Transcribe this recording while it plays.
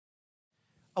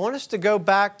I want us to go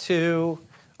back to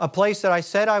a place that I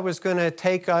said I was going to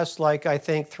take us, like I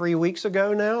think 3 weeks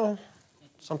ago now,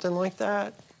 something like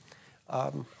that.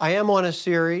 I am on a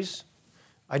series.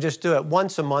 I just do it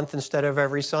once a month instead of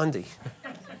every Sunday.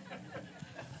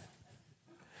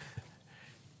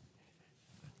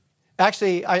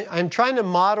 Actually, I'm trying to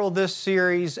model this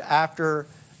series after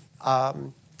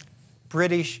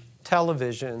British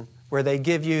television, where they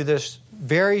give you this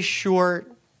very short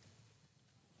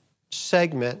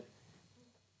segment,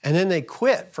 and then they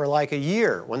quit for like a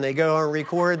year when they go and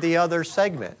record the other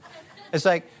segment. It's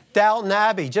like Downton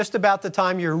Abbey, just about the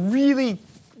time you're really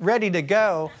ready to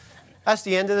go, that's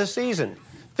the end of the season.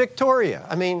 Victoria,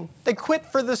 I mean, they quit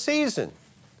for the season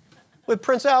with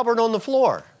Prince Albert on the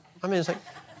floor. I mean, it's like,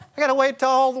 I got to wait till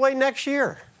all the way next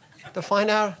year to find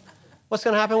out what's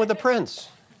going to happen with the prince.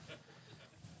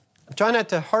 I'm trying not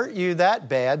to hurt you that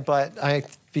bad, but I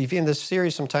begin this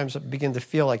series sometimes I begin to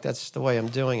feel like that's the way I'm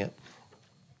doing it.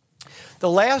 The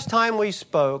last time we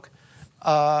spoke,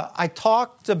 I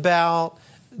talked about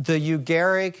the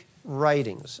Ugaritic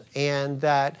writings, and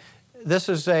that this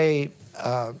is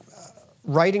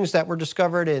writings that were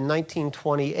discovered in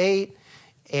 1928,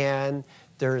 and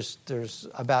there's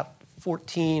about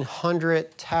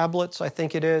 1,400 tablets, I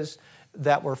think it is,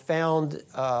 that were found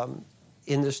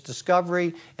in this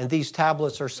discovery, and these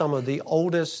tablets are some of the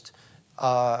oldest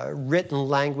written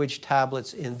language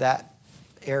tablets in that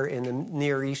area, in the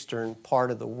Near Eastern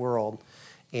part of the world,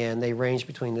 and they range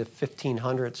between the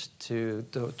 1500s to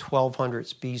the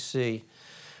 1200s BC.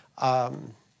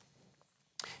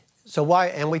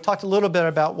 And we talked a little bit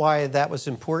about why that was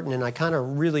important, and I kind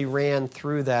of really ran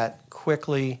through that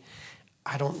quickly.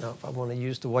 I don't know if I want to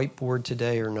use the whiteboard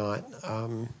today or not.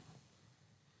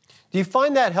 Do you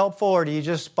find that helpful, or do you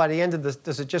just, by the end of this,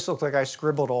 does it just look like I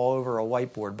scribbled all over a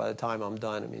whiteboard by the time I'm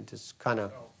done? I mean, just kind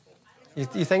of, you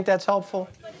think that's helpful?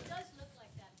 But it does look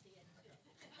like that at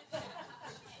the end,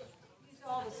 too. Use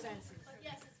all the senses. But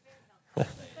yes, it's very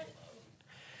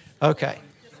helpful. Okay.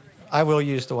 I will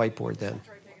use the whiteboard then.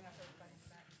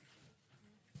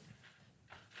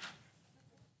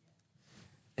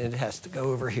 It has to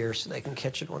go over here so they can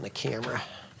catch it on the camera.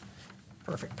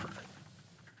 Perfect.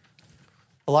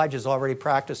 Elijah's already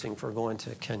practicing for going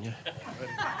to Kenya.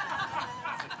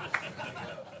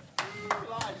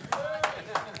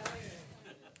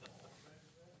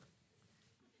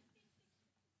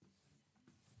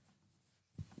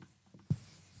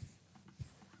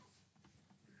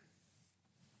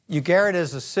 Ugarit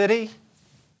is a city.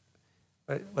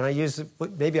 When I use it,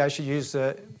 maybe I should use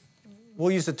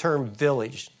we'll use the term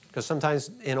village, because sometimes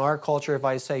in our culture, if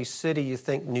I say city, you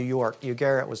think New York.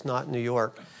 Ugarit was not New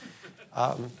York.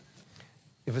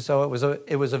 It was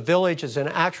a village. It's an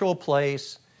actual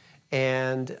place,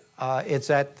 and it's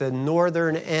at the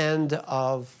northern end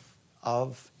of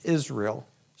Israel.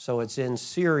 So it's in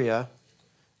Syria.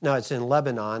 No, it's in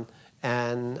Lebanon,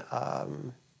 and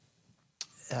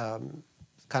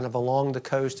kind of along the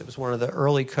coast. It was one of the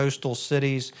early coastal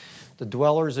cities. The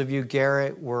dwellers of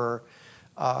Ugarit were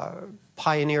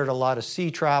pioneered a lot of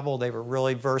sea travel. They were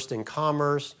really versed in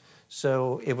commerce.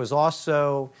 So it was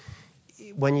also,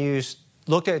 when you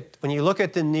look at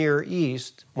the Near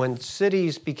East, when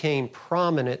cities became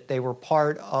prominent, they were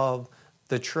part of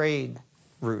the trade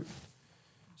route.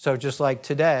 So just like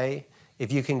today,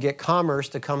 if you can get commerce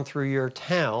to come through your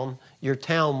town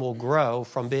will grow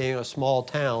from being a small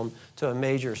town to a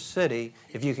major city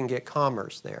if you can get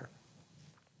commerce there.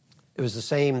 It was the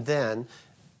same then.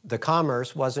 The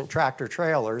commerce wasn't tractor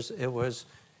trailers, it was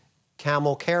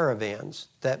camel caravans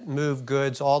that moved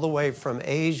goods all the way from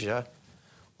Asia,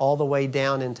 all the way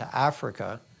down into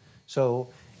Africa. So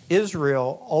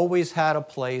Israel always had a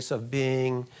place of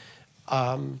being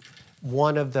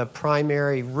one of the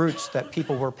primary routes that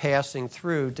people were passing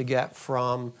through to get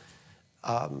from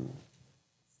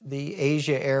the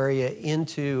Asia area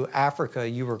into Africa.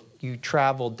 You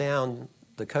traveled down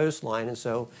the coastline, and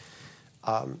so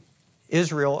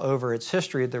Israel, over its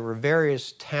history, there were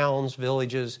various towns,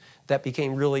 villages that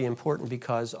became really important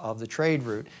because of the trade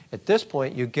route. At this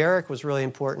point, Ugarit was really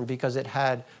important because it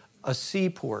had a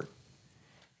seaport,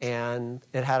 and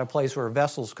it had a place where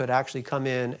vessels could actually come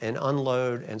in and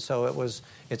unload, and so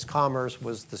its commerce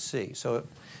was the sea. So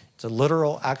it's a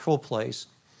literal, actual place.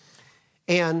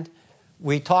 And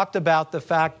we talked about the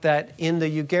fact that in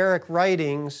the Ugaritic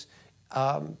writings,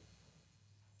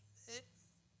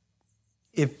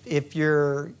 if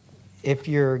you're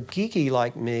geeky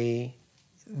like me,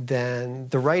 then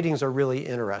the writings are really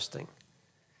interesting.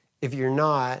 If you're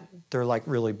not, they're like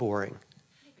really boring.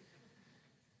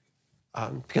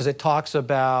 Because it talks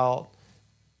about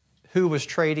who was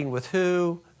trading with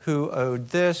who who owed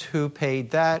this, who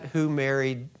paid that, who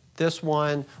married this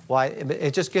one. Why?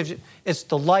 It just gives you, it's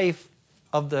the life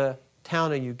of the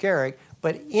town of Ugarit,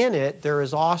 but in it there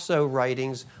is also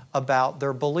writings about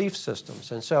their belief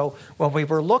systems. And so when we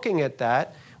were looking at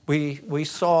that, we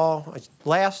saw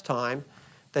last time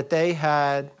that they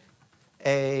had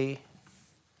a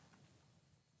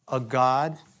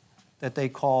god that they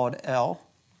called El,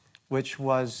 which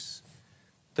was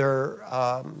their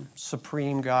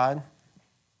supreme god.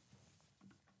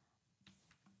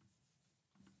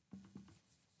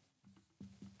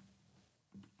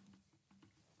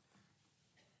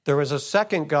 There was a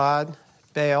second god,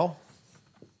 Baal,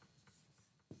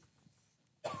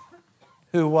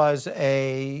 who was was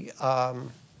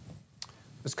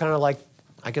kind of like,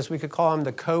 I guess we could call him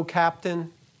the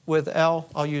co-captain with El.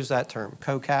 I'll use that term,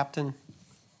 co-captain.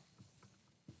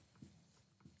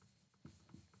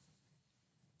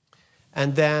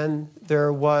 And then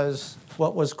there was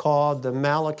what was called the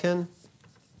Malakan,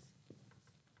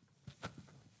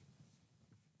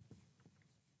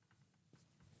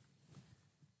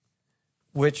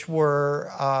 which were,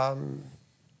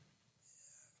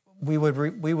 we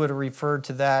would refer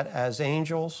to that as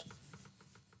angels.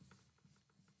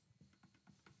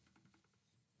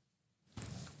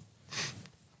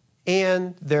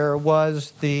 And there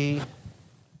was the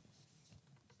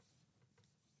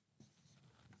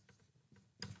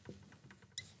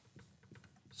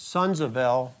sons of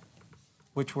El,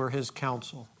 which were his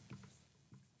council.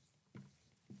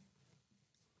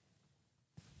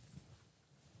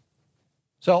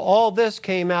 So all this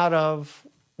came out of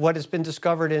what has been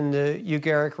discovered in the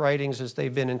Ugaritic writings as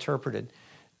they've been interpreted.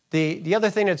 The other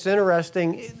thing that's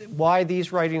interesting, why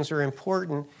these writings are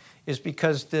important, is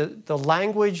because the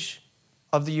language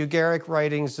of the Ugaritic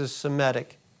writings is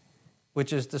Semitic,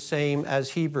 which is the same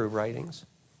as Hebrew writings.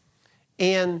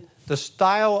 And the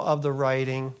style of the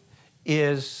writing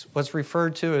is what's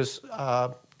referred to as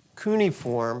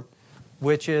cuneiform,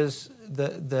 which is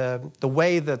the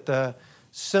way that the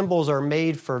symbols are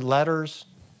made for letters.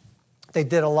 They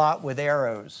did a lot with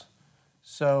arrows.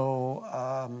 So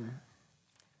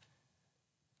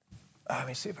let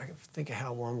me see if I can think of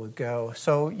how one would go.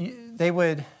 So you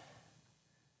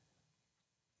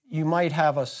might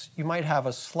have a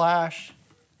slash.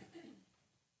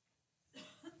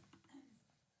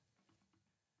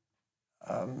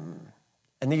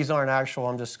 And these aren't actual,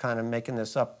 I'm just kind of making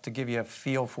this up to give you a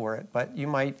feel for it. But you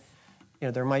might,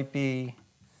 there might be,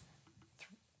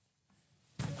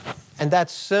 and that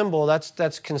symbol,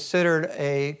 that's considered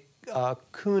a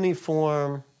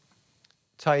cuneiform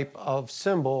type of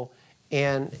symbol.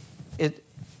 And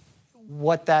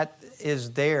what that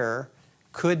is there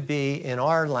could be, in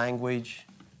our language,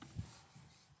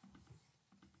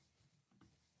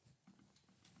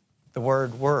 the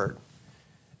word.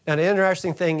 Now, the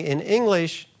interesting thing in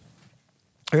English,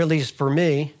 or at least for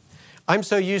me, I'm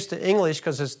so used to English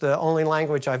because it's the only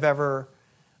language I've ever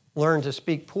learned to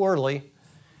speak poorly.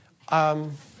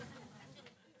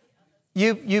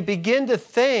 You begin to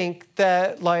think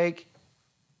that, like,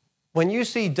 when you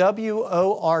see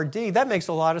W-O-R-D, that makes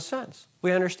a lot of sense.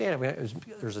 We understand it.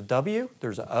 There's a W,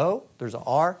 there's a O, there's a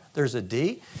R, there's a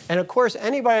D. And, of course,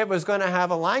 anybody that was going to have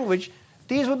a language,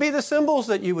 these would be the symbols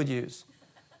that you would use.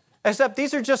 Except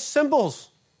these are just symbols.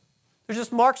 They're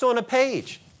just marks on a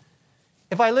page.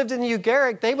 If I lived in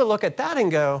Ugaritic, they would look at that and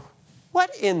go,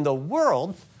 what in the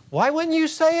world? Why wouldn't you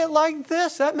say it like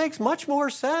this? That makes much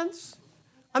more sense.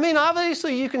 I mean,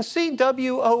 obviously, you can see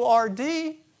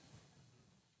W-O-R-D.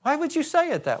 Why would you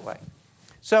say it that way?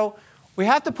 So we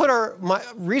have to put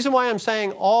reason why I'm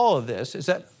saying all of this is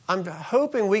that I'm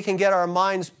hoping we can get our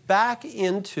minds back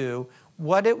into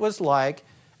what it was like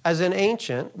as an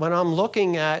ancient, when I'm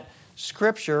looking at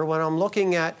Scripture, when I'm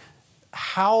looking at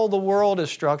how the world is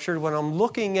structured, when I'm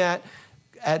looking at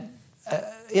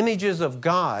images of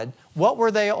God, what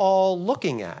were they all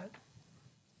looking at?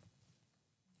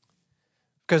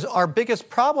 Because our biggest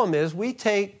problem is we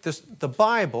take the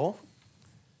Bible,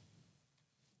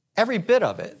 every bit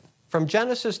of it, from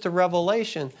Genesis to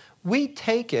Revelation, we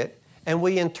take it and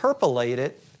we interpolate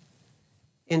it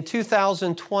in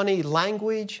 2020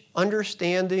 language,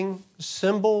 understanding,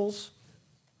 symbols,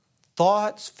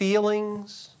 thoughts,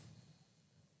 feelings,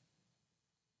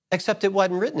 except it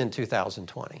wasn't written in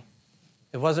 2020.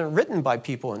 It wasn't written by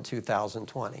people in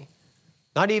 2020.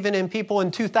 Not even in people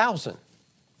in 2000.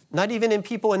 Not even in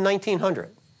people in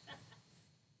 1900.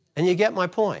 And you get my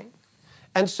point.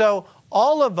 And so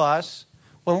all of us,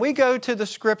 when we go to the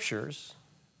Scriptures,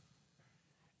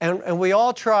 and we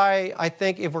all try, I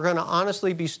think, if we're going to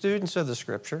honestly be students of the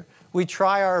Scripture, we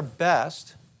try our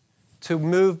best to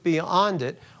move beyond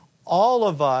it. All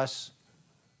of us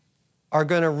are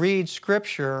going to read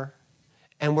Scripture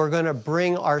and we're going to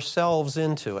bring ourselves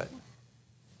into it.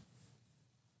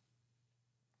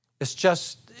 It's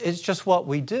just what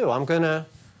we do.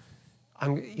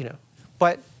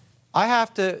 But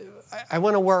I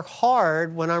want to work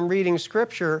hard when I'm reading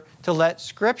Scripture to let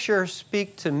Scripture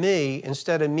speak to me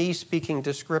instead of me speaking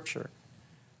to Scripture.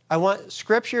 I want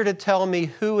Scripture to tell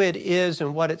me who it is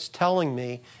and what it's telling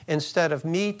me instead of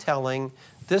me telling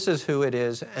this is who it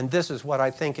is and this is what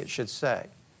I think it should say.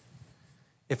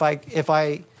 If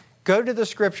I go to the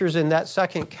Scriptures in that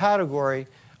second category,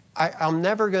 I'm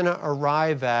never going to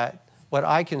arrive at what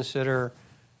I consider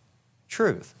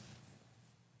truth.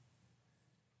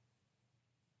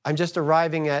 I'm just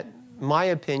arriving at my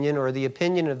opinion or the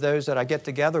opinion of those that I get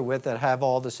together with that have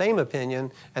all the same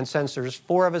opinion. And since there's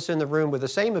 4 of us in the room with the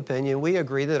same opinion, we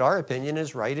agree that our opinion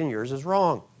is right and yours is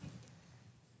wrong.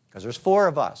 Because there's 4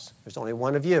 of us. There's only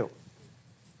 1 of you.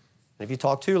 And if you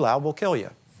talk too loud, we'll kill you.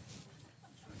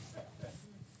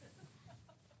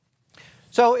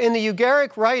 So in the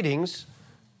Ugaritic writings,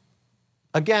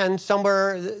 again,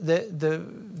 somewhere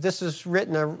this is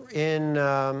written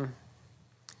in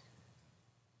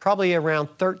probably around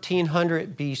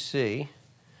 1300 BC.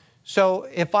 So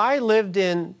if I lived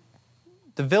in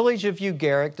the village of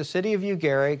Ugaric, the city of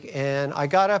Ugaric, and I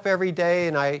got up every day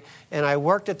and I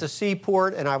worked at the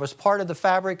seaport and I was part of the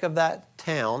fabric of that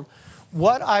town,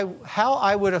 how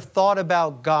I would have thought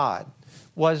about God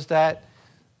was that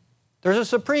there's a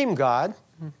supreme God,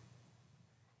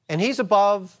 and he's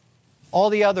above all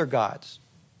the other gods.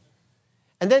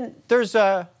 And then there's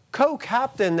a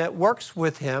co-captain that works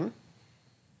with him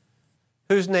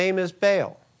whose name is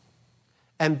Baal.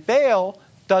 And Baal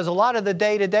does a lot of the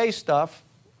day-to-day stuff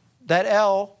that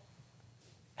El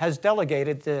has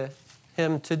delegated to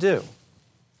him to do.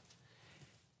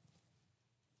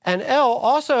 And El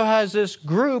also has this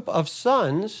group of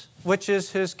sons, which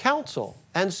is his council.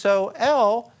 And so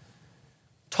El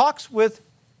talks with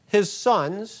his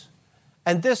sons,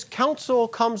 and this council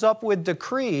comes up with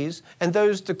decrees, and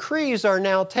those decrees are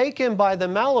now taken by the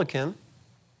Malachim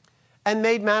and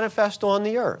made manifest on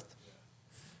the earth.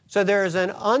 So there is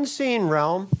an unseen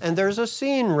realm and there's a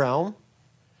seen realm,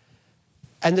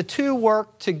 and the two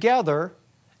work together,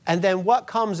 and then what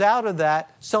comes out of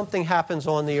that, something happens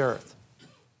on the earth.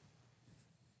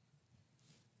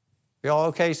 We all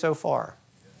okay so far?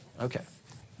 Okay.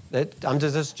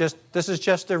 This is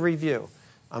just a review.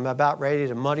 I'm about ready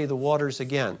to muddy the waters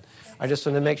again. I just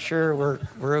want to make sure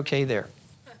we're okay there.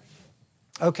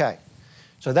 Okay.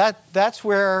 So that's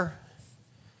where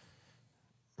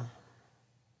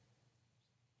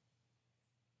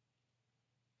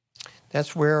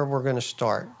we're going to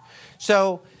start.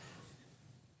 So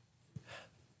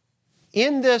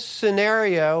in this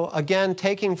scenario, again,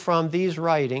 taking from these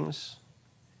writings,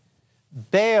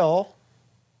 Baal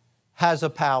has a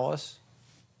palace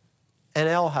and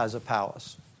El has a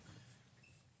palace.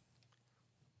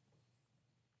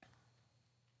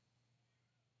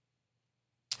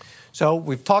 So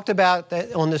we've talked about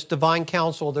that on this divine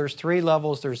council. There's 3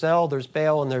 levels. There's El, there's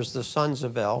Baal, and there's the sons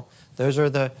of El. Those are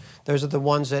the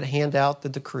ones that hand out the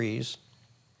decrees.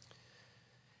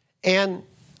 And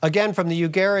again, from the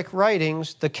Ugaritic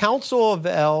writings, the council of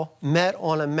El met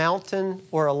on a mountain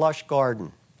or a lush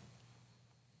garden.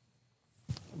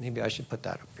 Maybe I should put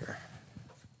that up here.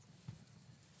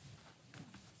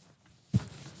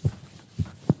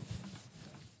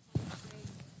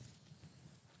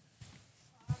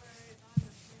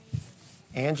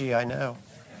 Angie, I know.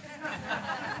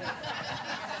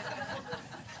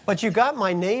 But you got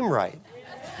my name right.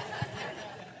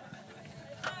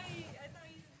 I thought you didn't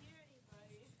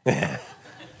hear anybody.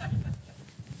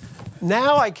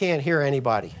 Now I can't hear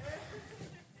anybody.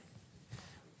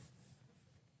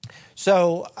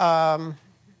 So,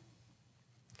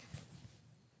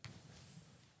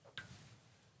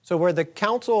 where the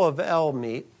council of El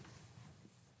meet,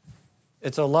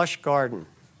 it's a lush garden.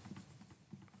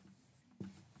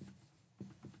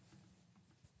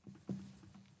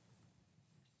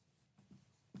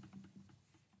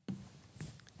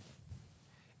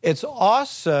 It's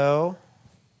also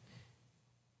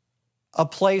a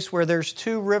place where there's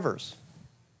 2 rivers.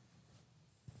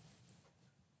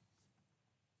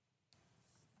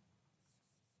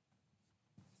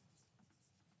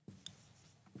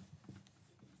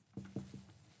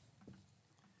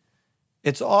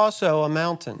 It's also a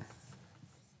mountain.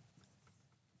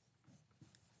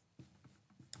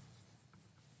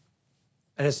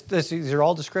 And these are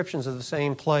all descriptions of the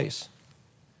same place.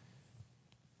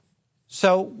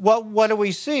 So what do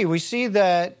we see? We see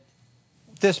that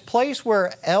this place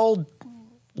where El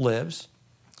lives,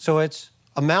 so it's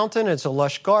a mountain, it's a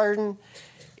lush garden,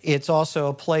 It's also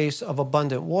a place of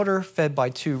abundant water fed by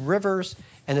 2 rivers,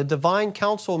 and a divine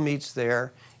council meets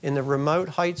there in the remote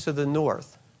heights of the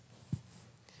north.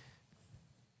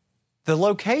 The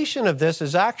location of this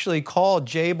is actually called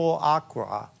Jabal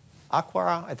Aqra.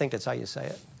 Aqra, I think that's how you say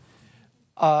it.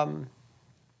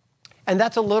 And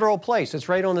that's a literal place. It's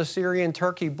right on the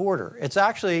Syrian-Turkey border. It's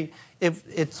actually,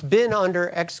 it's been under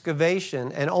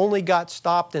excavation and only got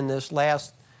stopped in this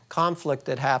last conflict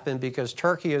that happened because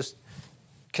Turkey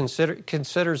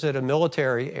considers it a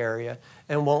military area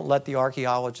and won't let the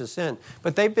archaeologists in.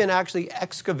 But they've been actually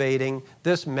excavating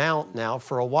this mount now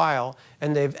for a while,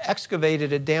 and they've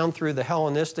excavated it down through the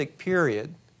Hellenistic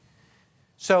period.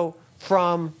 So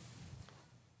from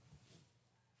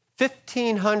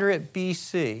 1500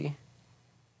 BC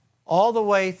all the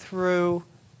way through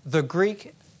the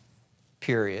Greek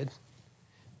period,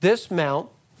 this mount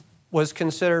was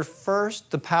considered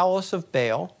first the palace of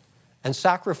Baal, and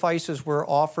sacrifices were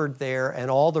offered there,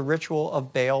 and all the ritual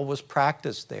of Baal was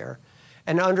practiced there.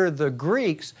 And under the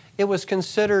Greeks, it was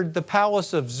considered the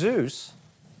palace of Zeus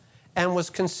and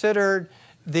was considered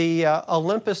the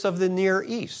Olympus of the Near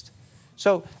East.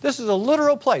 So this is a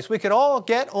literal place. We could all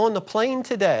get on the plane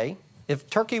today, if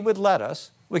Turkey would let us.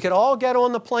 We could all get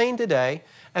on the plane today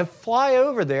and fly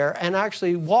over there and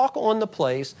actually walk on the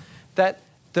place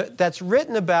that's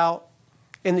written about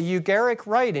in the Ugaritic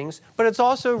writings, but it's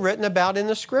also written about in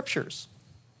the Scriptures.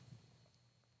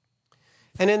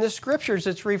 And in the Scriptures,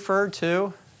 it's referred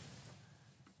to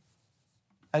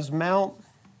as Mount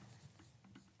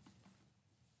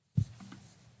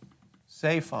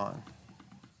Zaphon.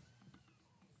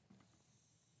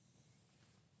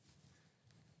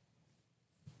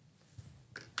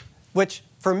 Which,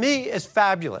 for me, is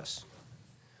fabulous,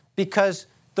 because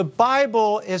the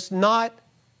Bible is not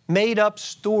made-up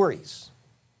stories.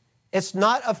 It's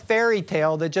not a fairy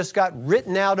tale that just got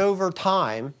written out over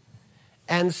time,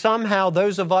 and somehow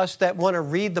those of us that want to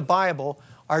read the Bible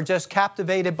are just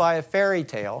captivated by a fairy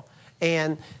tale,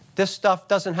 and this stuff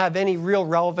doesn't have any real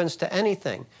relevance to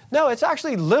anything. No, it's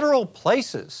actually literal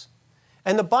places,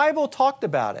 and the Bible talked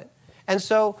about it. And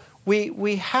so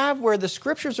we have where the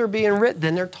Scriptures are being written,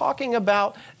 and they're talking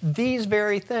about these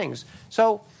very things.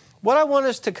 So what I want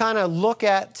us to kind of look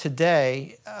at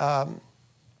today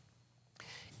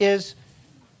is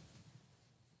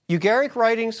Ugaritic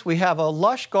writings. We have a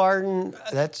lush garden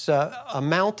that's a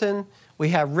mountain. We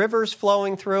have rivers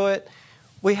flowing through it.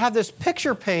 We have this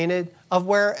picture painted of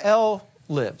where El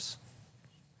lives.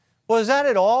 Well, does that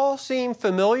at all seem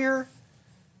familiar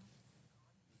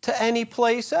to any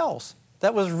place else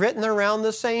that was written around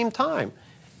the same time?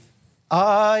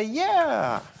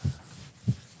 Yeah.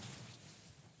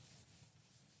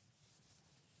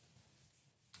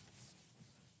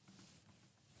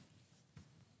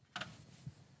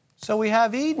 So we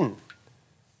have Eden.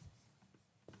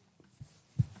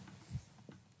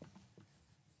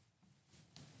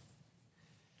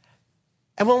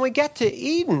 And when we get to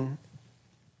Eden,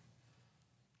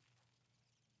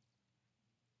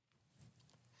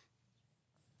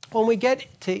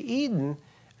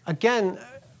 again,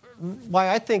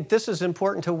 why I think this is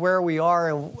important to where we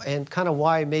are and kind of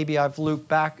why maybe I've looped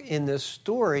back in this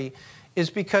story is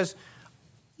because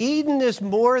Eden is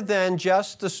more than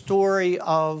just the story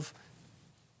of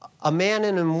a man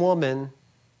and a woman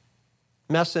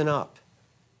messing up.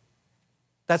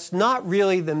 That's not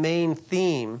really the main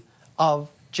theme of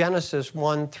Genesis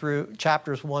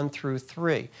chapters 1 through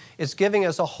 3. It's giving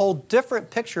us a whole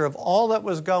different picture of all that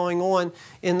was going on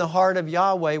in the heart of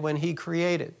Yahweh when He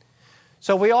created.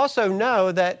 So we also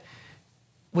know that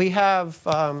we have,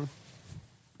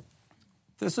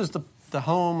 this is the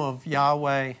home of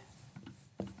Yahweh.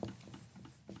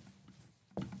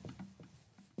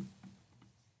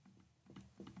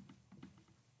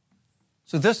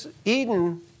 So this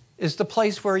Eden is the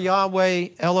place where Yahweh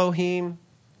Elohim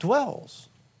dwells.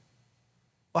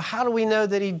 Well, how do we know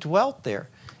that He dwelt there?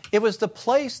 It was the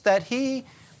place that He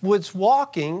was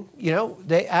walking,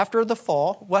 after the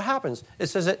fall. What happens? It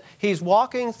says that He's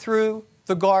walking through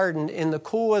the garden in the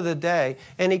cool of the day,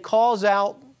 and He calls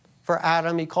out for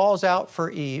Adam, He calls out for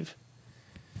Eve,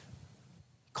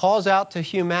 calls out to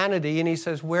humanity, and He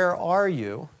says, "Where are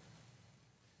you?"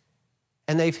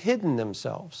 And they've hidden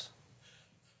themselves.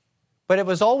 But it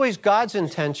was always God's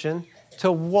intention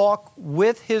to walk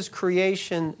with His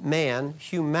creation man,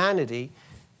 humanity,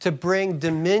 to bring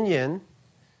dominion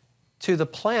to the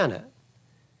planet.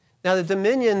 Now, the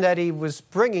dominion that He was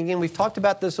bringing, and we've talked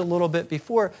about this a little bit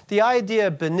before, the idea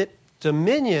of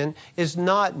dominion is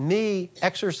not me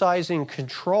exercising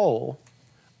control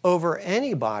over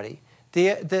anybody.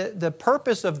 The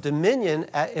purpose of dominion,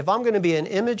 if I'm going to be an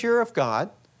imager of God,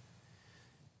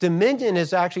 Dominion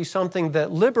is actually something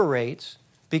that liberates,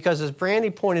 because as Brandy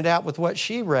pointed out with what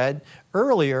she read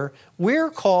earlier, we're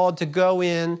called to go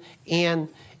in and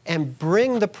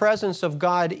bring the presence of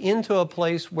God into a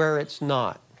place where it's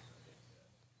not.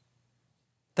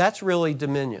 That's really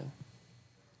dominion.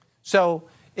 So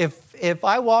if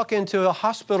I walk into a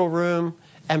hospital room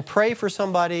and pray for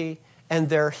somebody and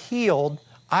they're healed,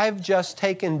 I've just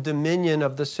taken dominion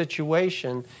of the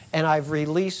situation, and I've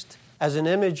released, as an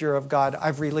imager of God,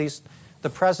 I've released the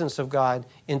presence of God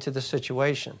into the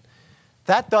situation.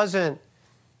 That doesn't,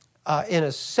 in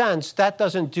a sense, that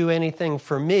doesn't do anything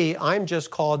for me. I'm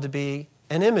just called to be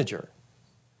an imager.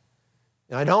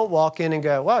 And I don't walk in and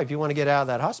go, well, if you want to get out of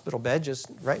that hospital bed, just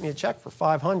write me a check for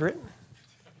 $500.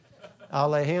 I'll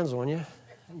lay hands on you.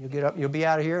 You'll get up, you'll be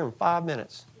out of here in 5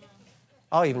 minutes.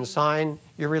 I'll even sign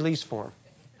your release form.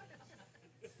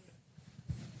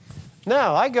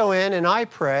 No, I go in and I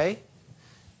pray.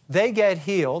 They get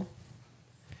healed.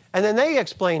 And then they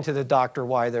explain to the doctor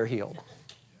why they're healed.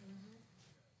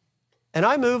 And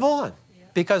I move on.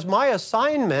 Because my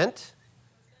assignment,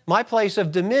 my place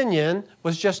of dominion,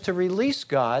 was just to release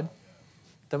God.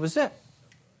 That was it.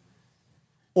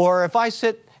 Or if I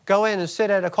go in and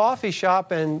sit at a coffee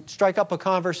shop and strike up a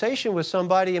conversation with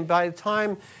somebody, and by the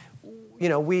time,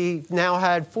 we've now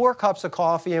had 4 cups of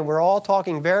coffee and we're all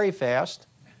talking very fast,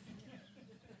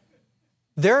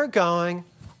 they're going,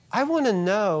 I want to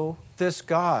know this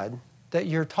God that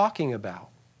you're talking about.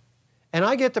 And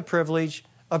I get the privilege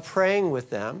of praying with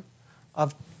them,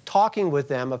 of talking with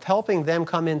them, of helping them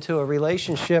come into a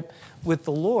relationship with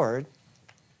the Lord.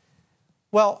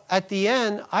 Well, at the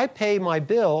end, I pay my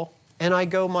bill and I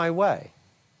go my way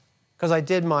because I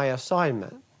did my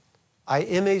assignment. I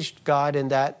imaged God in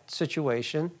that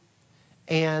situation,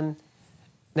 and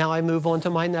now I move on to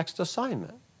my next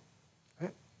assignment.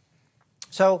 Right?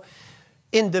 So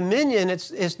in dominion,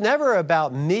 it's never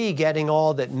about me getting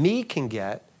all that me can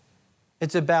get.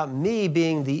 It's about me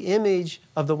being the image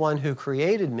of the one who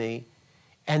created me,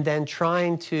 and then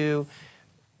trying to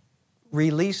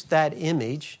release that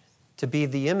image to be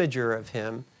the imager of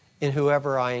him in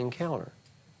whoever I encounter,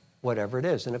 whatever it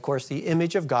is. And of course, the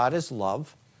image of God is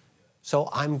love. So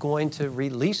I'm going to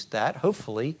release that,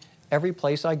 hopefully, every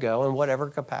place I go in whatever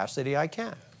capacity I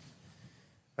can.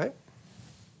 Right?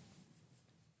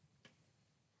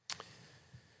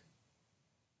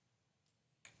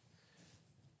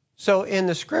 So in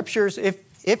the scriptures, if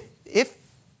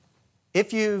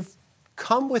you've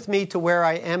come with me to where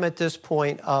I am at this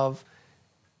point of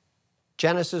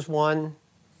Genesis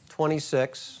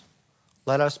 1:26,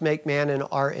 let us make man in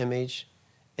our image,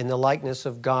 in the likeness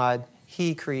of God,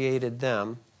 he created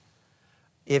them.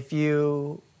 If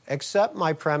you accept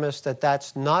my premise that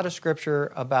that's not a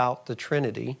scripture about the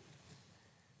Trinity,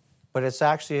 but it's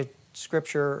actually a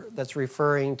scripture that's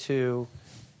referring to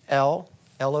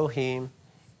Elohim,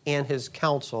 and his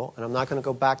counsel, and I'm not going to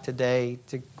go back today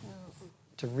to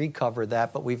recover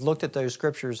that, but we've looked at those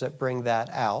scriptures that bring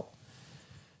that out.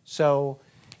 So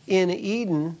in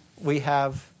Eden, we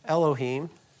have Elohim,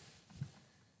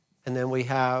 and then we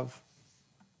have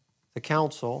the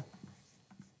council,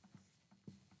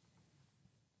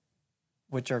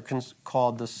 which are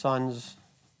called the sons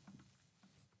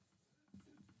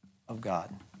of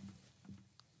God.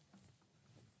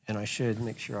 And I should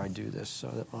make sure I do this so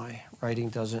that my writing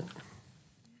doesn't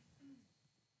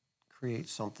create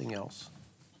something else.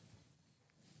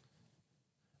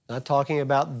 Not talking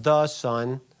about the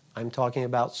son, I'm talking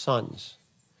about sons.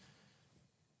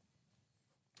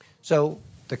 So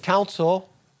the council,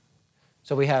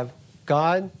 so we have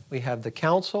God, we have the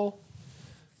council,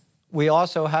 we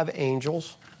also have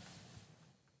angels.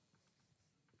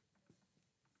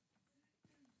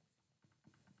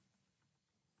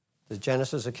 The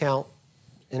Genesis account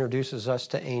introduces us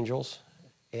to angels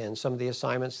and some of the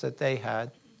assignments that they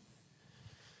had.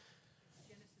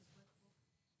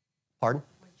 Pardon?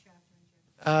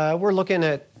 We're looking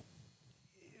at,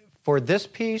 for this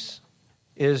piece,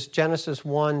 is Genesis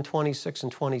 1:26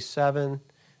 and 27.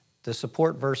 The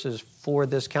support verses for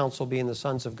this council being the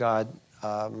sons of God,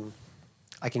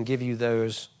 I can give you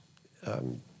those,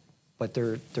 but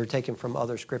they're taken from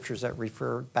other scriptures that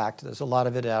refer back to this. A lot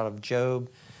of it out of Job,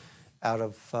 out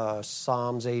of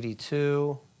Psalms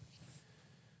 82,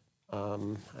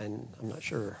 and I'm not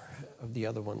sure of the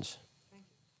other ones.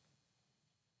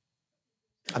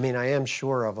 I mean, I am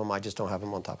sure of them, I just don't have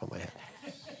them on top of my head.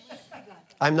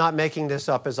 I'm not making this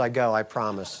up as I go, I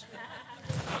promise.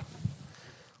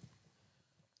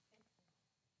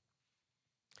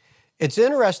 It's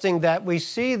interesting that we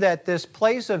see that this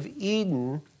place of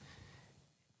Eden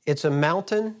It's a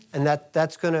mountain, and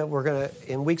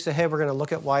in weeks ahead, we're going to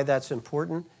look at why that's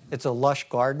important. It's a lush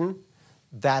garden.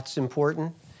 That's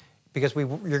important because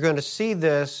you're going to see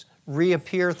this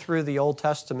reappear through the Old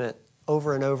Testament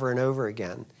over and over and over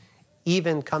again,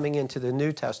 even coming into the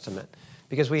New Testament.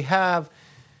 Because we have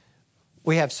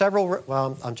several,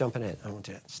 well, I'm jumping ahead. I won't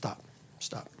do it. Stop.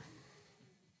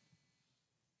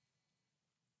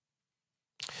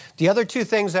 The other two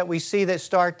things that we see that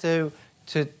start to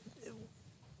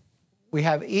we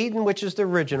have Eden, which is the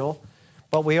original,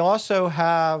 but we also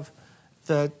have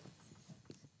the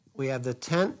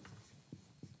tent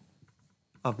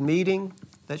of meeting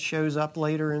that shows up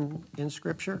later in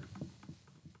Scripture.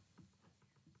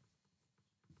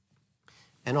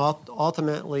 And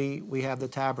ultimately, we have the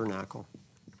tabernacle.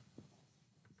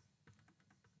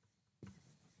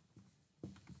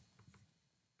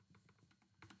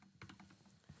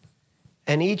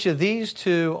 And each of these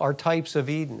two are types of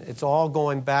Eden. It's all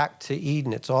going back to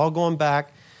Eden. It's all going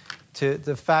back to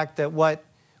the fact that what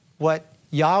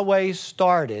Yahweh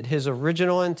started, his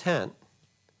original intent,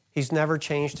 he's never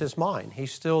changed his mind.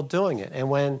 He's still doing it. And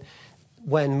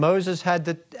when Moses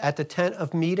had at the tent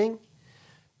of meeting,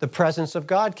 the presence of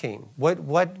God came.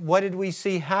 What did we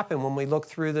see happen when we look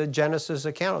through the Genesis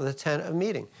account of the tent of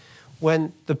meeting?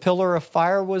 When the pillar of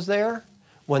fire was there,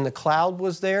 when the cloud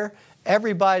was there,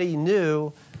 everybody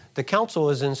knew the council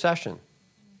was in session.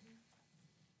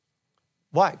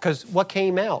 Why? Because what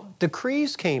came out?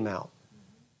 Decrees came out.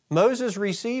 Moses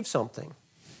received something.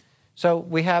 So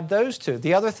we have those two.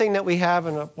 The other thing that we have,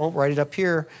 and I won't write it up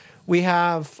here, we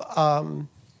have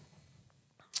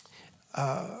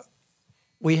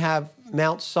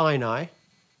Mount Sinai.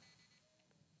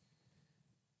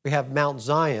 We have Mount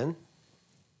Zion,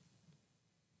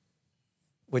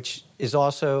 which is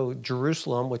also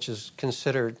Jerusalem, which is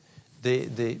considered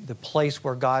the place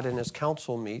where God and his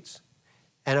council meets.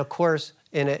 And of course,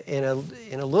 in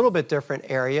a little bit different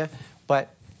area,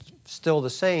 but still the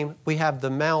same, we have the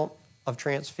Mount of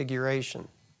Transfiguration.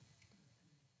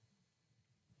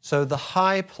 So the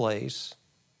high place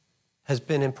has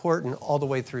been important all the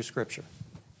way through Scripture.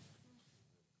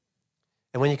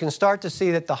 And when you can start to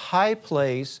see that the high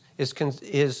place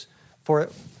is for,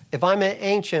 if I'm an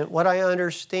ancient, what I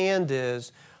understand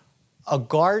is a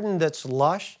garden that's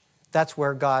lush, that's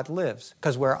where God lives.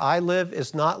 Because where I live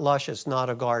is not lush, it's not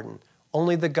a garden.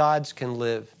 Only the gods can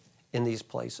live in these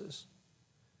places.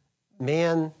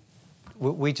 Man,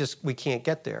 we can't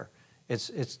get there.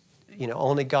 It's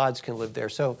only gods can live there.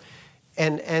 So,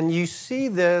 and you see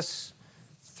this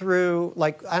through,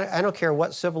 like, I don't care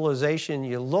what civilization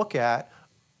you look at.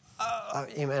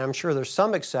 I'm sure there's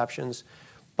some exceptions,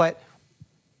 but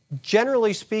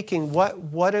generally speaking,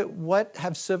 what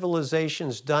have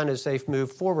civilizations done as they've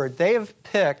moved forward? They have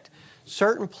picked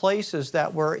certain places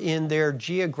that were in their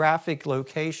geographic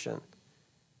location,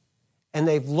 and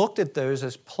they've looked at those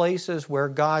as places where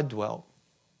God dwelt.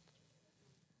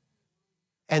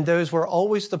 And those were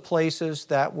always the places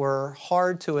that were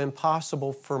hard to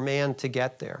impossible for man to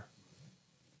get there.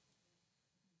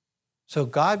 So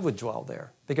God would dwell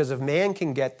there, because if man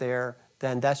can get there,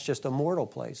 then that's just a mortal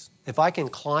place. If I can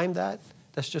climb that,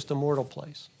 that's just a mortal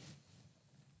place.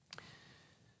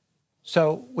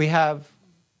 So we have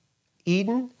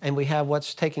Eden, and we have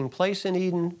what's taking place in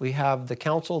Eden. We have the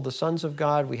council, the sons of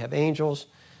God. We have angels,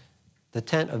 the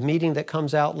tent of meeting that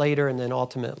comes out later, and then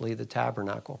ultimately the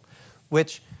tabernacle.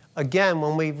 Which, again,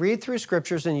 when we read through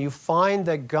scriptures and you find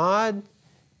that God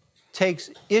takes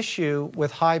issue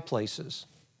with high places,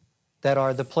 that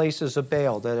are the places of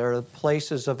Baal, that are the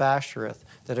places of Ashereth,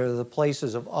 that are the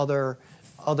places of other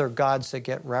gods that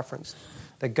get referenced.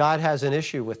 That God has an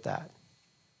issue with that.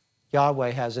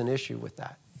 Yahweh has an issue with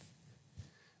that.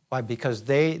 Why? Because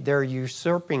they're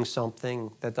usurping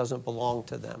something that doesn't belong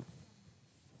to them.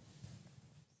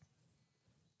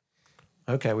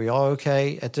 Okay, we all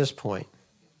okay at this point?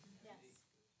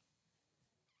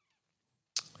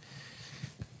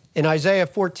 In Isaiah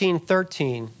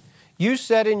 14:13, you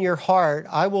said in your heart,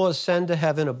 I will ascend to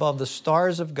heaven above the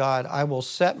stars of God. I will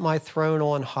set my throne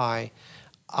on high.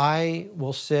 I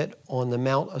will sit on the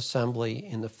Mount Assembly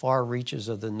in the far reaches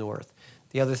of the north.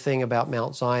 The other thing about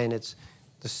Mount Zion, it's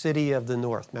the city of the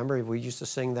north. Remember, we used to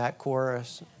sing that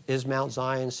chorus, is Mount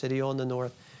Zion, city on the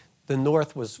north? The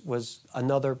north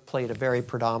played a very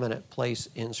predominant place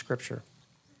in Scripture.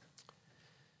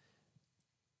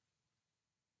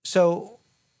 So,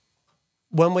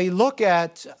 when we look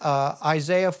at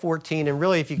Isaiah 14, and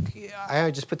really,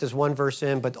 I just put this one verse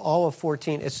in, but all of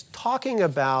 14, it's talking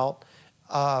about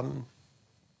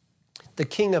the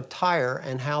king of Tyre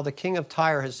and how the king of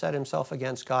Tyre has set himself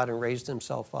against God and raised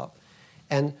himself up.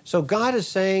 And so God is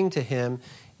saying to him,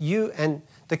 and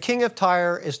the king of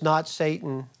Tyre is not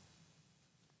Satan.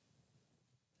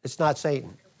 It's not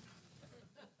Satan.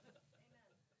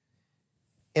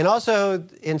 And also,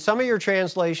 in some of your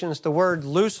translations, the word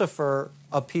Lucifer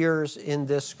appears in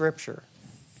this scripture.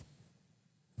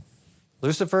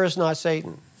 Lucifer is not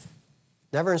Satan.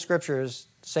 Never in scripture is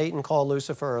Satan called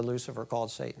Lucifer or Lucifer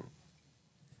called Satan.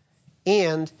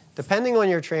 And depending on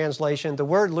your translation, the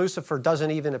word Lucifer doesn't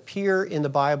even appear in the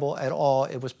Bible at all.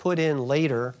 It was put in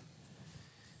later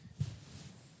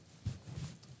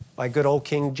by good old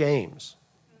King James,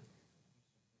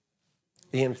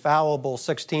 the infallible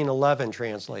 1611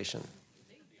 translation.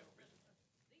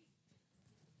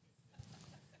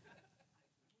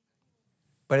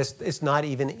 But it's not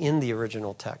even in the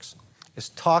original text. It's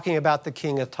talking about the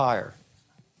king of Tyre,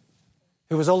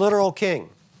 who was a literal king,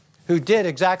 who did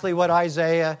exactly what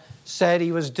Isaiah said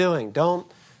he was doing. Don't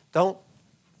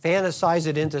fantasize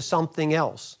it into something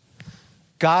else.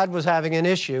 God was having an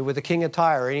issue with the king of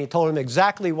Tyre, and he told him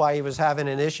exactly why he was having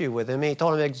an issue with him. He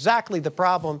told him exactly the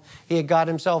problem he had got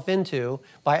himself into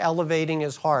by elevating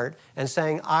his heart and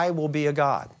saying, I will be a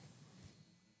god.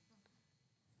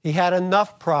 He had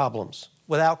enough problems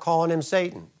without calling him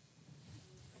Satan.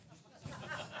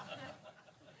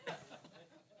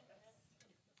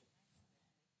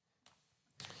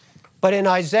 But in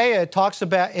Isaiah, it talks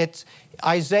about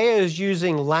Isaiah is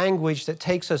using language that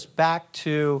takes us back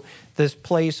to this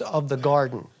place of the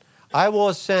garden. I will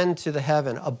ascend to the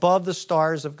heaven above the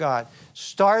stars of God.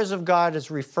 Stars of God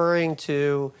is referring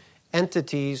to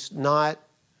entities, not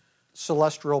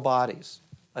celestial bodies.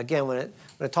 Again, when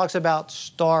it talks about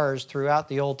stars throughout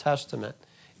the Old Testament,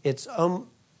 it's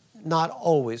not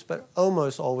always, but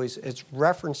almost always, it's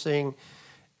referencing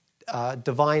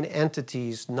divine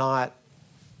entities, not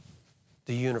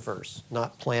the universe,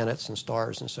 not planets and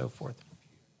stars and so forth.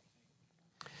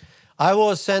 I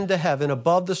will ascend to heaven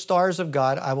above the stars of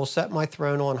God. I will set my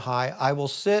throne on high. I will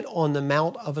sit on the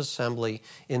mount of assembly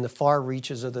in the far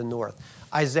reaches of the north.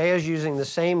 Isaiah is using the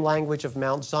same language of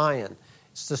Mount Zion.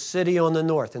 It's the city on the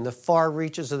north, in the far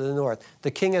reaches of the north.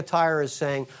 The king of Tyre is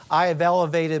saying, I have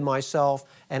elevated myself,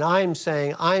 and I'm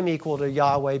saying I'm equal to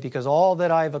Yahweh because all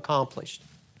that I've accomplished.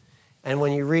 And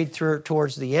when you read through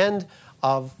towards the end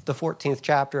of the 14th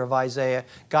chapter of Isaiah,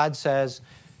 God says,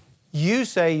 you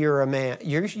say you're a man,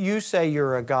 you say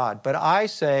you're a God, but I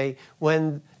say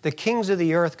when the kings of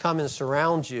the earth come and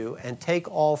surround you and take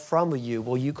all from you,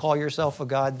 will you call yourself a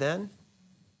God then?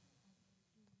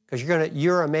 Because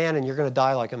you're a man and you're going to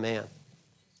die like a man.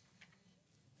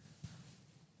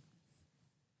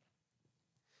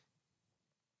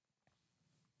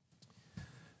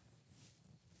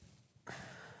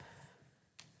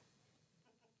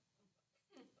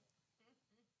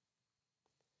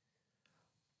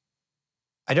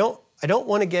 I don't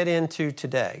want to get into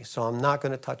today, so I'm not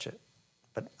going to touch it.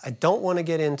 But I don't want to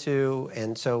get into,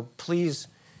 and so please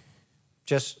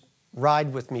just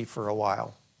ride with me for a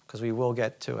while, because we will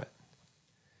get to it.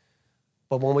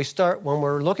 But when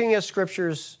we're looking at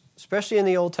scriptures, especially in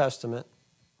the Old Testament,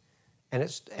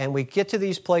 and we get to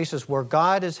these places where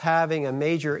God is having a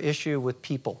major issue with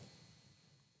people.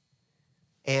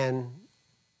 And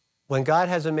when God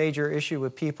has a major issue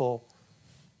with people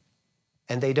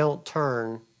and they don't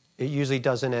turn, it usually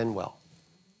doesn't end well.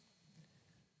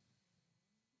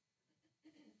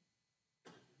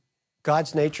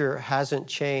 God's nature hasn't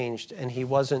changed, and he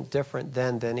wasn't different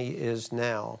then than he is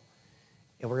now.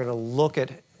 And we're going to look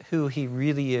at who he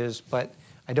really is, but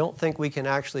I don't think we can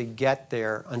actually get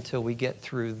there until we get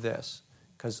through this.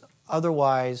 Because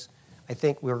otherwise, I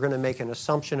think we're going to make an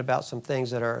assumption about some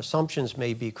things that our assumptions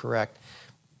may be correct,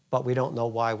 but we don't know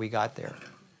why we got there.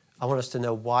 I want us to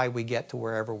know why we get to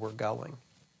wherever we're going.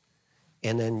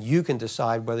 And then you can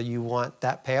decide whether you want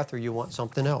that path or you want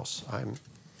something else.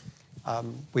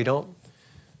 We don't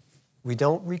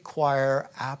require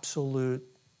absolute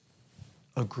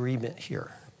agreement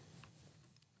here.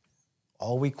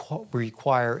 All we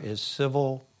require is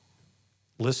civil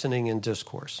listening and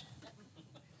discourse,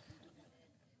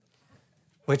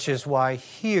 which is why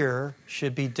here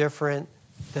should be different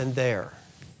than there.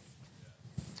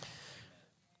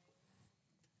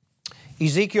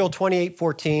 Ezekiel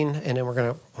 28:14, and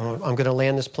then I'm going to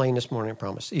land this plane this morning, I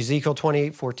promise. Ezekiel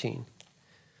 28:14.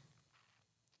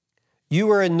 You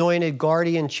were anointed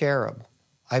guardian cherub.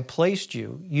 I placed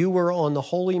you. You were on the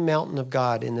holy mountain of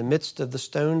God. In the midst of the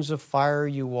stones of fire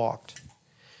you walked.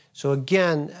 So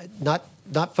again,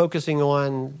 not focusing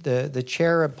on the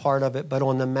cherub part of it, but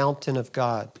on the mountain of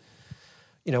God.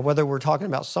 You know, whether we're talking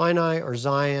about Sinai or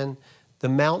Zion, the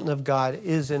mountain of God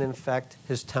is in effect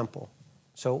his temple.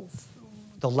 So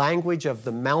the language of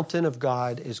the mountain of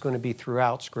God is going to be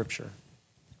throughout Scripture.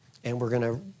 And we're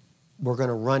going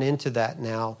to run into that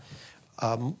now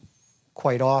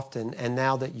quite often. And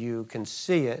now that you can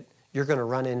see it, you're going to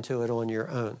run into it on your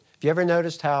own. Have you ever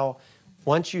noticed how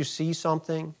once you see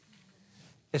something,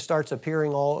 it starts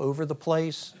appearing all over the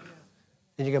place?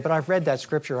 And you go, but I've read that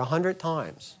scripture 100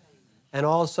 times. And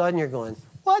all of a sudden you're going,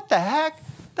 what the heck?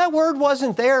 That word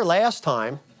wasn't there last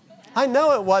time. I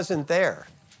know it wasn't there.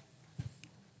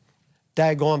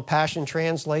 Daggone Passion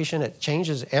Translation, it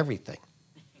changes everything.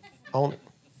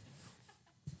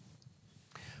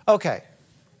 Okay.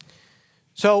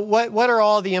 So what are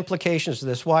all the implications of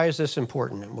this? Why is this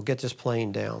important? And we'll get this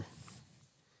playing down.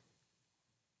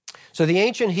 So the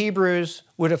ancient Hebrews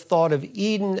would have thought of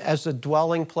Eden as the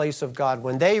dwelling place of God.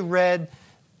 When they read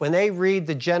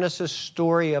the Genesis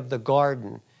story of the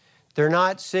garden, they're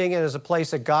not seeing it as a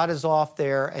place that God is off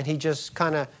there and he just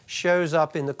kind of shows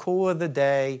up in the cool of the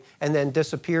day and then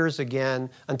disappears again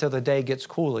until the day gets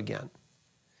cool again.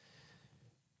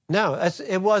 No,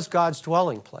 it was God's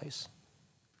dwelling place.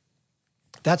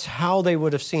 That's how they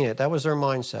would have seen it. That was their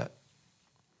mindset.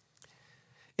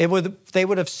 They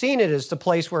would have seen it as the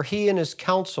place where he and his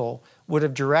council would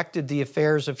have directed the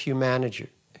affairs of humanity.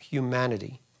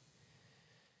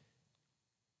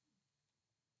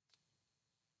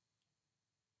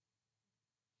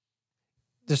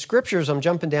 The scriptures, I'm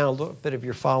jumping down a little bit if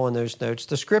you're following those notes.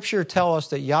 The scripture tell us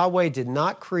that Yahweh did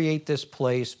not create this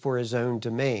place for his own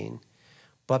domain,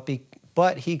 but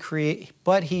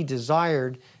he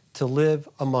desired to live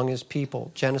among his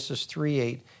people. Genesis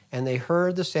 3:8. And they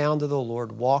heard the sound of the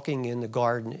Lord walking in the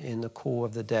garden in the cool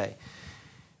of the day.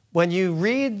 When you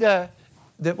read the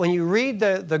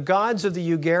gods of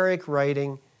the Ugaritic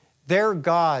writing, they're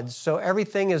gods, so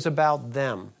everything is about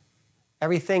them.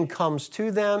 Everything comes to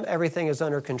them, everything is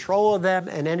under control of them,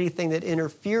 and anything that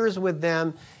interferes with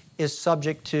them is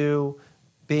subject to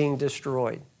being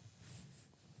destroyed.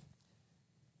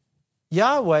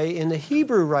 Yahweh, in the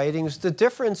Hebrew writings, the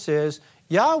difference is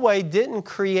Yahweh didn't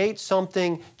create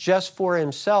something just for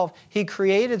himself. He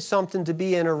created something to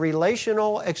be in a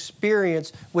relational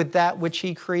experience with that which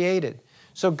he created.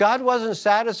 So God wasn't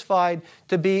satisfied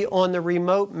to be on the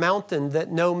remote mountain that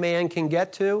no man can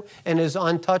get to and is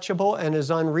untouchable and is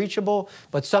unreachable,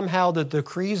 but somehow the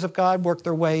decrees of God work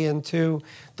their way into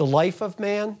the life of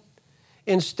man.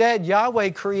 Instead,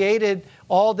 Yahweh created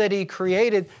all that he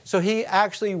created, so he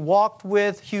actually walked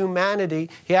with humanity.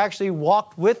 He actually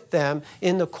walked with them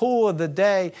in the cool of the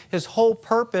day. His whole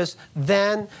purpose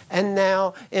then and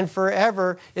now and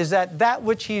forever is that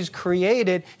which he's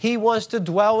created, he wants to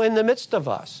dwell in the midst of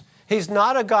us. He's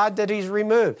not a God that he's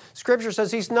removed. Scripture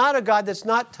says he's not a God that's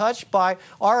not touched by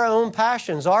our own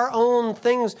passions, our own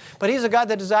things, but he's a God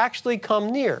that has actually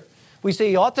come near. We see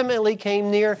he ultimately came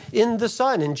near in the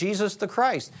Son, in Jesus the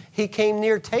Christ. He came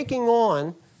near taking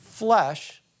on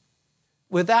flesh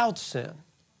without sin,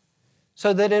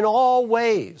 so that in all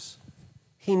ways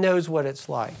he knows what it's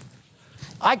like.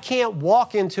 I can't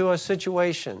walk into a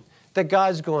situation that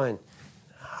God's going,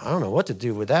 I don't know what to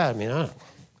do with that.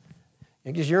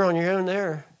 I guess you're on your own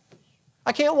there.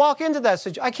 I can't walk into that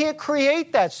situation. I can't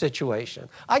create that situation.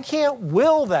 I can't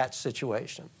will that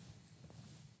situation.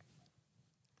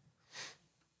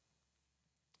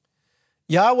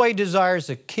 Yahweh desires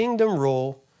a kingdom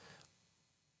rule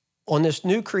on this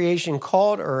new creation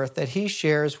called earth that he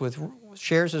shares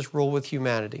his rule with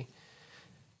humanity.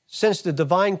 Since the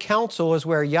divine council is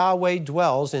where Yahweh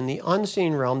dwells in the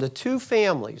unseen realm, the two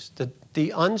families,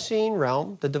 the unseen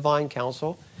realm, the divine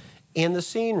council, and the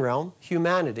seen realm,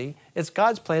 humanity, it's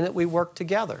God's plan that we work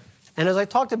together. And as I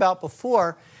talked about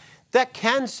before, that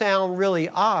can sound really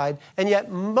odd, and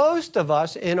yet most of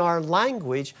us in our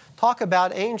language talk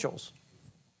about angels.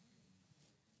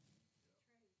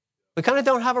 We kind of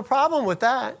don't have a problem with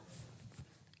that.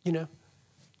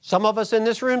 Some of us in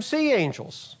this room see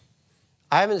angels.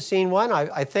 I haven't seen one.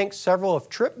 I think several have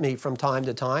tripped me from time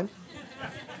to time.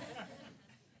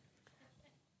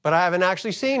 But I haven't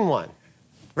actually seen one.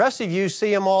 The rest of you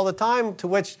see them all the time, to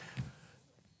which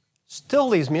still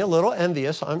leaves me a little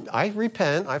envious. I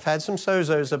repent. I've had some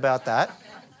sozos about that.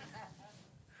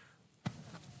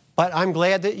 But I'm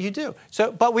glad that you do.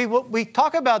 But we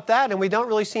talk about that, and we don't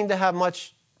really seem to have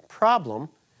much problem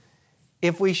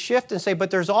if we shift and say, but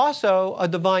there's also a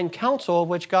divine council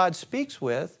which God speaks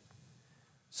with.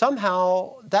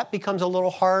 Somehow that becomes a little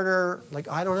harder. Like,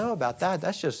 I don't know about that.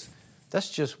 That's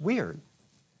just weird.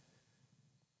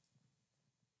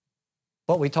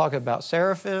 But we talk about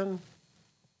seraphim,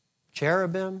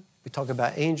 cherubim. We talk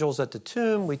about angels at the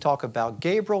tomb. We talk about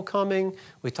Gabriel coming.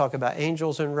 We talk about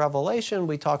angels in Revelation.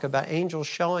 We talk about angels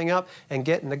showing up and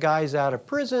getting the guys out of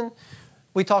prison.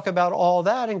 We talk about all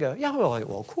that and go, yeah, well,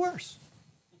 of course.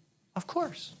 Of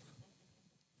course.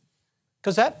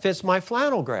 Because that fits my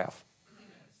flannel graph.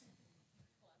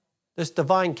 This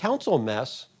divine counsel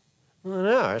mess,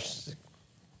 I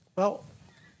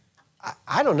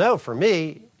don't know. For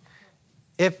me,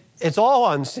 if it's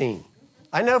all unseen.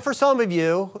 I know for some of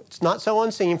you, it's not so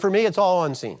unseen. For me, it's all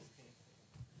unseen.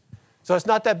 So it's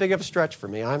not that big of a stretch for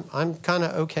me. I'm kind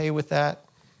of okay with that.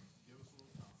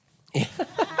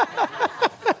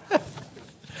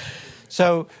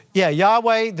 So,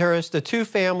 Yahweh, there is the two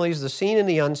families, the seen and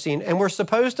the unseen, and we're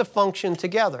supposed to function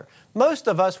together. Most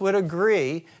of us would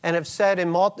agree and have said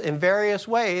in various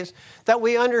ways that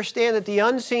we understand that the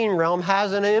unseen realm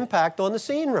has an impact on the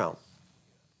seen realm.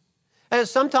 And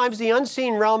sometimes the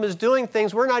unseen realm is doing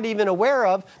things we're not even aware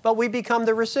of, but we become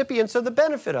the recipients of the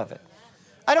benefit of it.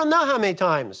 I don't know how many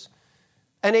times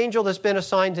an angel that's been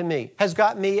assigned to me has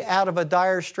got me out of a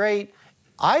dire strait.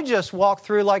 I just walked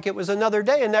through like it was another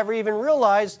day and never even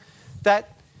realized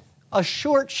that a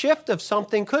short shift of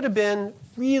something could have been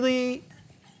really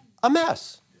a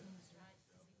mess.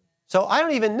 So I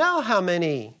don't even know how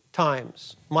many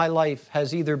times my life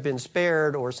has either been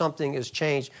spared or something has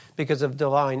changed because of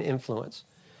divine influence.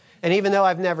 And even though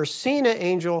I've never seen an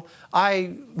angel,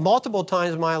 multiple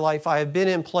times in my life, I have been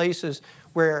in places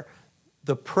where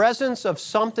the presence of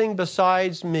something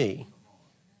besides me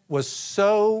was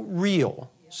so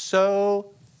real,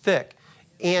 so thick,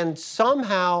 and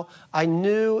somehow I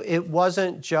knew it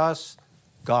wasn't just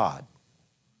God.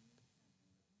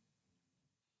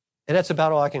 And that's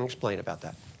about all I can explain about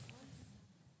that.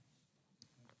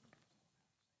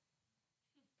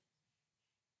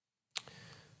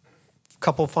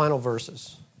 Couple final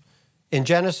verses. In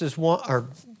Genesis 1, or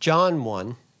John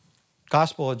 1,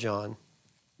 Gospel of John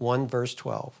 1, verse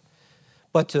 12.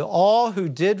 But to all who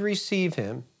did receive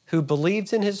him, who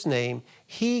believed in his name,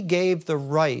 he gave the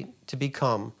right to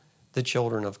become the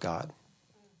children of God.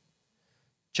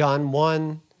 John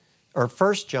 1, or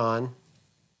 1 John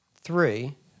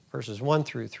 3, verses 1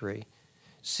 through 3.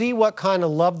 See what kind of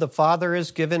love the Father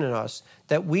has given in us,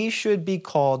 that we should be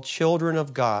called children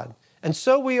of God. And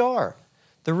so we are.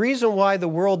 The reason why the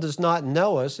world does not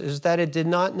know us is that it did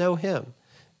not know him.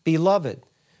 Beloved,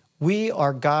 we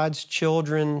are God's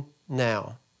children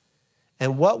now,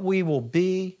 and what we will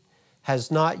be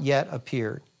has not yet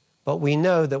appeared. But we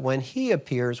know that when he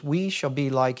appears, we shall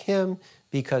be like him,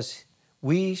 because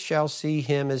we shall see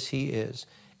him as he is.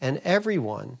 And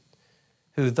everyone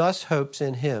who thus hopes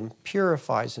in him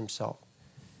purifies himself.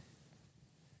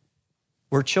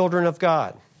 We're children of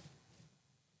God.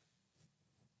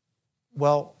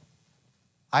 Well,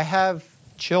 I have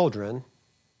children,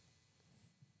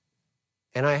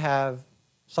 and I have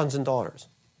sons and daughters.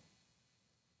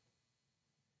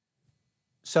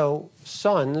 So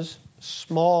sons,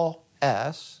 small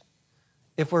s,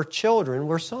 if we're children,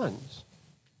 we're sons.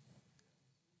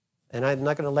 And I'm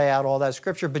not going to lay out all that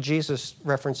scripture, but Jesus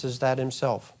references that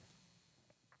himself.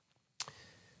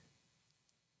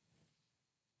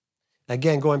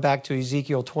 Again, going back to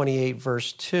Ezekiel 28,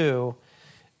 verse 2,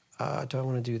 do I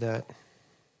want to do that?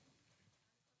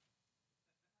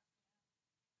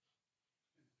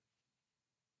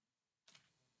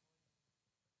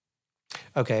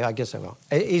 Okay, I guess I will.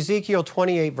 Ezekiel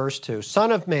 28, verse 2.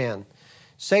 Son of man,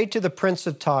 say to the prince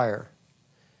of Tyre,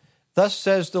 thus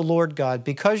says the Lord God,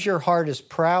 because your heart is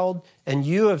proud, and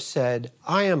you have said,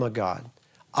 I am a god.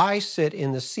 I sit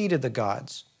in the seat of the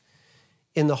gods,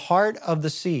 in the heart of the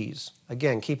seas.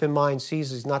 Again, keep in mind,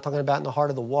 seas, he's not talking about in the heart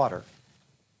of the water.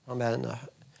 I'm about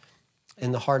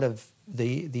in the heart of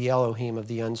the Elohim of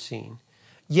the unseen.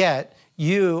 Yet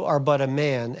you are but a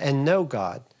man and no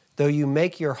God, though you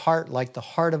make your heart like the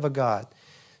heart of a god.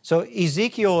 So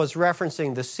Ezekiel is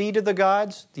referencing the seat of the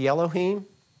gods, the Elohim.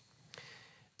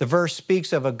 The verse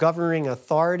speaks of a governing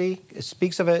authority. It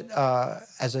speaks of it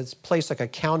as a place like a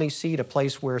county seat, a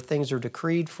place where things are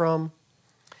decreed from.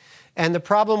 And the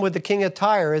problem with the king of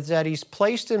Tyre is that he's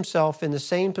placed himself in the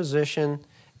same position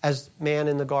as man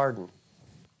in the garden.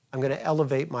 I'm going to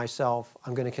elevate myself.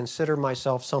 I'm going to consider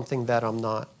myself something that I'm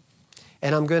not.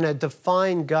 And I'm going to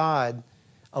define God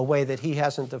a way that he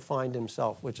hasn't defined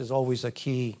himself, which is always a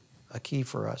key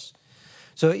for us.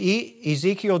 So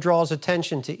Ezekiel draws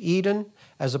attention to Eden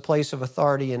as a place of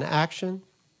authority and action.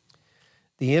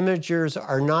 The imagers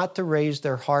are not to raise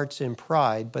their hearts in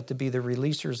pride, but to be the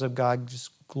releasers of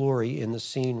God's glory in the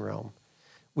seen realm.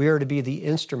 We are to be the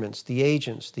instruments, the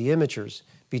agents, the imagers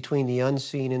between the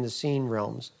unseen and the seen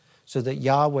realms, so that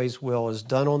Yahweh's will is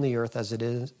done on the earth as it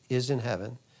is in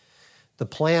heaven. The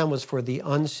plan was for the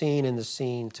unseen and the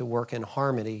seen to work in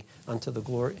harmony until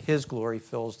his glory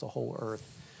fills the whole earth.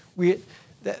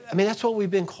 That's what we've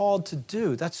been called to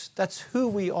do. That's who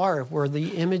we are. We're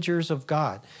the imagers of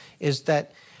God. Is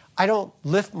that I don't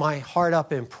lift my heart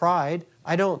up in pride.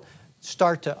 I don't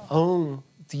start to own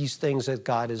these things that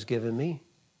God has given me.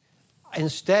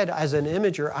 Instead, as an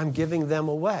imager, I'm giving them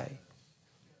away.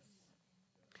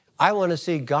 I want to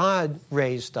see God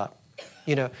raised up.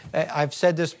 I've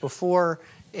said this before,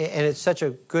 and it's such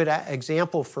a good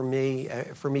example for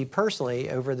me personally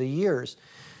over the years.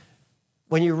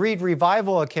 When you read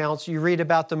revival accounts, you read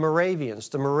about the Moravians.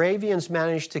 The Moravians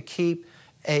managed to keep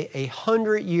a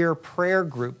 100-year prayer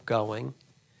group going,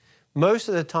 most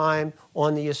of the time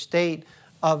on the estate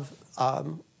of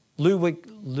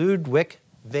Ludwig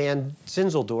van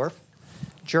Zinzeldorf,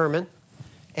 German,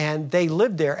 and they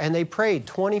lived there and they prayed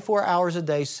 24 hours a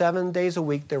day, 7 days a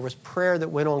week. There was prayer that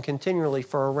went on continually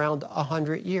for around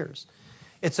 100 years.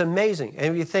 It's amazing.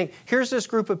 And you think, here's this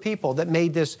group of people that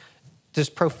made this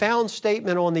profound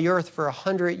statement on the earth for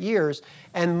 100 years,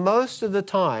 and most of the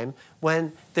time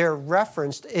when they're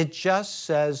referenced, it just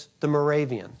says the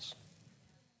Moravians.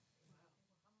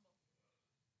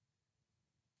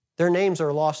 Their names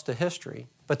are lost to history,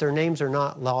 but their names are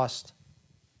not lost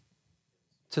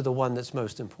to the one that's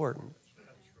most important.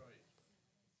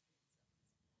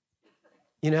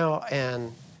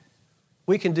 And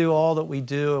we can do all that we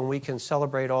do, and we can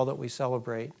celebrate all that we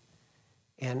celebrate,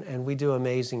 and we do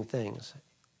amazing things.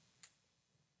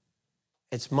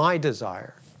 It's my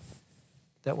desire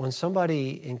that when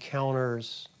somebody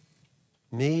encounters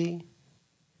me,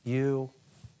 you,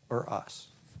 or us,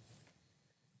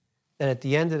 that at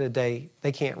the end of the day,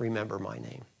 they can't remember my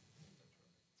name.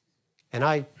 And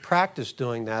I practice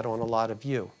doing that on a lot of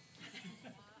you.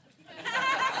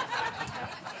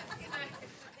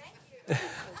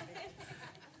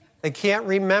 They can't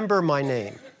remember my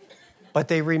name, but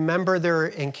they remember their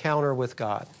encounter with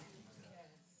God.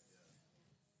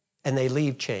 And they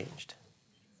leave changed.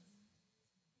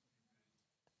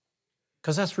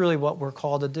 Because that's really what we're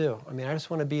called to do. I just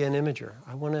want to be an imager.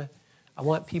 I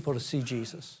want people to see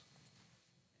Jesus.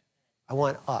 I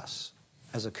want us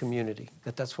as a community,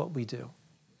 that's what we do.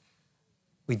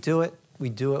 We do it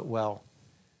well.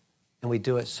 And we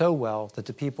do it so well that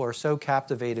the people are so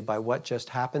captivated by what just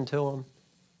happened to them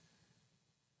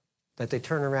that they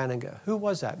turn around and go, who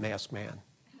was that masked man?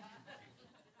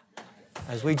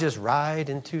 As we just ride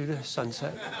into the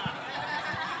sunset.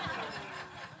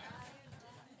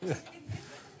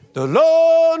 The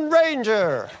Lone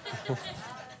Ranger.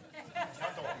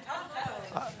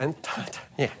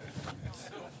 Yeah.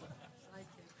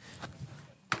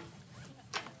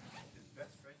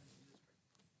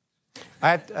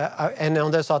 And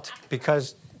on this,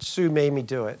 because Sue made me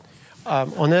do it.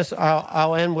 On this,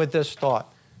 I'll end with this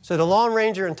thought. So the Lone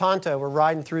Ranger and Tonto were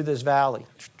riding through this valley.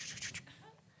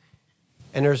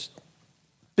 And there's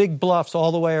big bluffs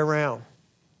all the way around.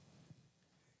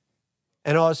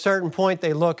 And at a certain point,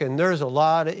 they look, and there's a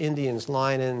lot of Indians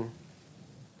lining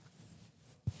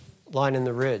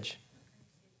the ridge.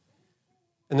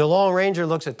 And the Lone Ranger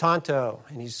looks at Tonto,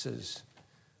 and he says,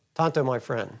 Tonto, my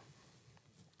friend,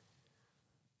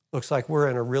 looks like we're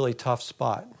in a really tough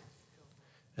spot.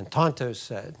 And Tonto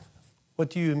said, what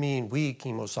do you mean, we,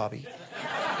 Kimosabi?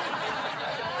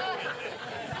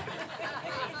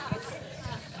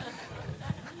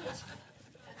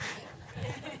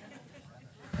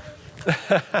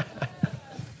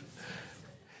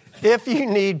 If you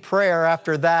need prayer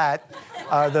after that,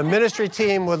 the ministry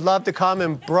team would love to come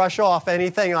and brush off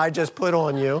anything I just put on you.